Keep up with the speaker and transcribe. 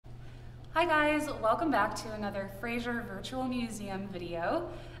Hi guys, welcome back to another Fraser Virtual Museum video.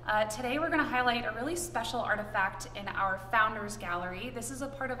 Today we're going to highlight a really special artifact in our Founders Gallery. This is a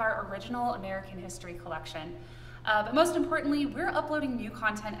part of our original American history collection. But most importantly, we're uploading new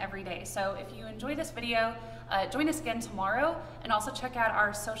content every day. So if you enjoy this video, join us again tomorrow, and also check out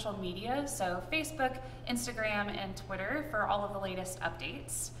our social media, so Facebook, Instagram, and Twitter for all of the latest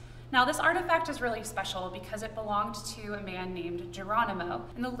updates. Now, this artifact is really special because it belonged to a man named Geronimo.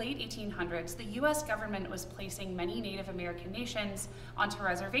 In the late 1800s, the US government was placing many Native American nations onto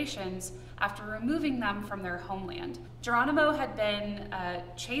reservations after removing them from their homeland. Geronimo had been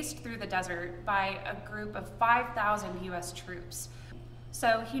chased through the desert by a group of 5,000 US troops.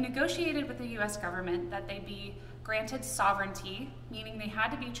 So he negotiated with the US government that they be granted sovereignty, meaning they had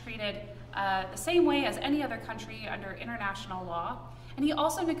to be treated the same way as any other country under international law. And he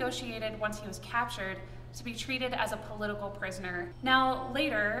also negotiated, once he was captured, to be treated as a political prisoner. Now,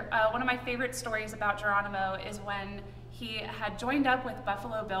 later, one of my favorite stories about Geronimo is when he had joined up with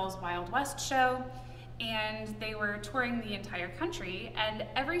Buffalo Bill's Wild West show, and they were touring the entire country, and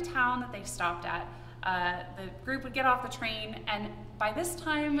every town that they stopped at, the group would get off the train, and by this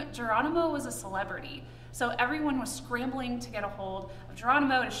time, Geronimo was a celebrity. So everyone was scrambling to get a hold of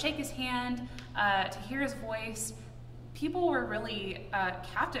Geronimo, to shake his hand, to hear his voice. People were really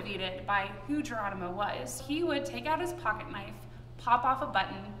captivated by who Geronimo was. He would take out his pocket knife, pop off a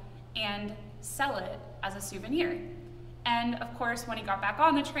button, and sell it as a souvenir. And of course, when he got back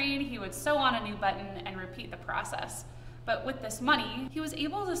on the train, he would sew on a new button and repeat the process. But with this money, he was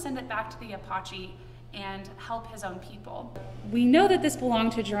able to send it back to the Apache and help his own people. We know that this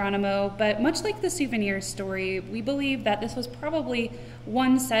belonged to Geronimo, but much like the souvenir story, we believe that this was probably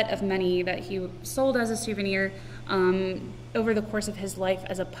one set of many that he sold as a souvenir over the course of his life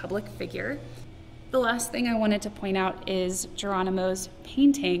as a public figure. The last thing I wanted to point out is Geronimo's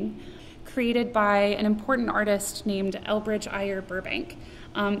painting, created by an important artist named Elbridge Eyre Burbank.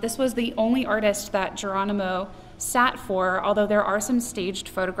 This was the only artist that Geronimo sat for, although there are some staged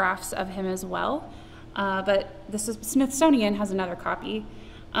photographs of him as well. But the Smithsonian has another copy.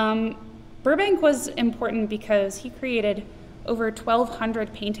 Burbank was important because he created over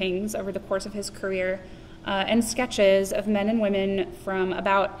 1,200 paintings over the course of his career and sketches of men and women from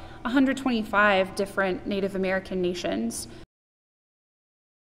about 125 different Native American nations.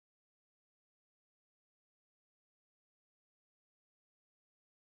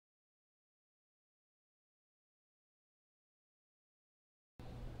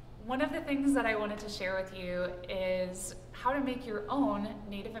 One of the things that I wanted to share with you is how to make your own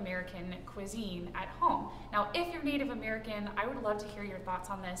Native American cuisine at home. Now, if you're Native American, I would love to hear your thoughts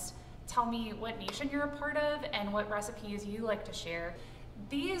on this. Tell me what nation you're a part of and what recipes you like to share.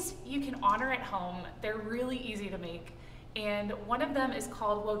 These you can honor at home. They're really easy to make. And one of them is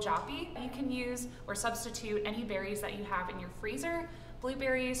called WOJAPI. You can use or substitute any berries that you have in your freezer,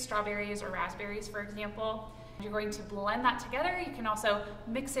 blueberries, strawberries, or raspberries, for example. You're going to blend that together. You can also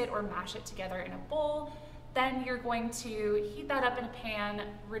mix it or mash it together in a bowl. Then you're going to heat that up in a pan,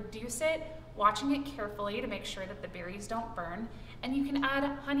 reduce it, watching it carefully to make sure that the berries don't burn. And you can add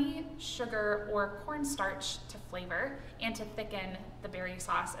honey, sugar, or cornstarch to flavor and to thicken the berry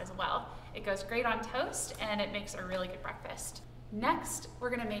sauce as well. It goes great on toast and it makes a really good breakfast. Next,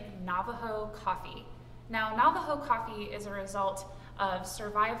 we're gonna make Navajo coffee. Now, Navajo coffee is a result of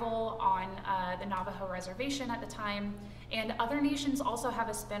survival on the Navajo reservation at the time, and other nations also have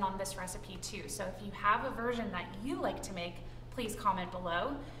a spin on this recipe too. So if you have a version that you like to make, please comment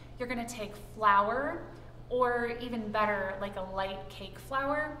below. You're gonna take flour, or even better, like a light cake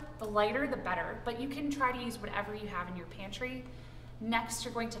flour. The lighter, the better, but you can try to use whatever you have in your pantry. Next,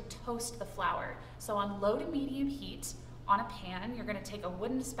 you're going to toast the flour. So on low to medium heat, on a pan, you're gonna take a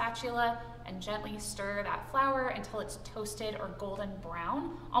wooden spatula and gently stir that flour until it's toasted or golden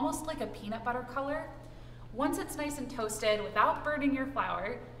brown, almost like a peanut butter color. Once it's nice and toasted without burning your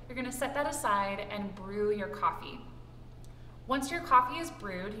flour, you're gonna set that aside and brew your coffee. Once your coffee is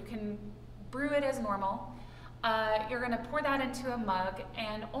brewed, you can brew it as normal. You're gonna pour that into a mug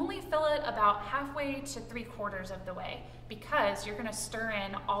and only fill it about halfway to 3/4 of the way, because you're gonna stir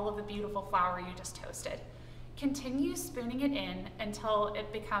in all of the beautiful flour you just toasted. Continue spooning it in until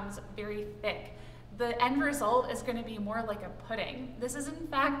it becomes very thick. The end result is going to be more like a pudding. This is in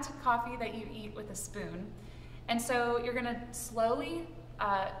fact coffee that you eat with a spoon. And so you're going to slowly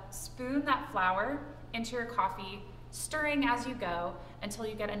spoon that flour into your coffee, stirring as you go until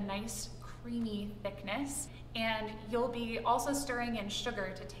you get a nice creamy thickness. And you'll be also stirring in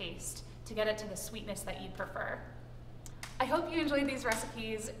sugar to taste to get it to the sweetness that you prefer. I hope you enjoyed these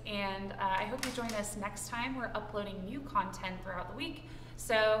recipes, and I hope you join us next time. We're uploading new content throughout the week,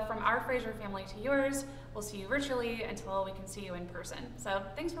 So from our Fraser family to yours, we'll see you virtually until we can see you in person. So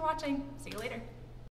thanks for watching. See you later.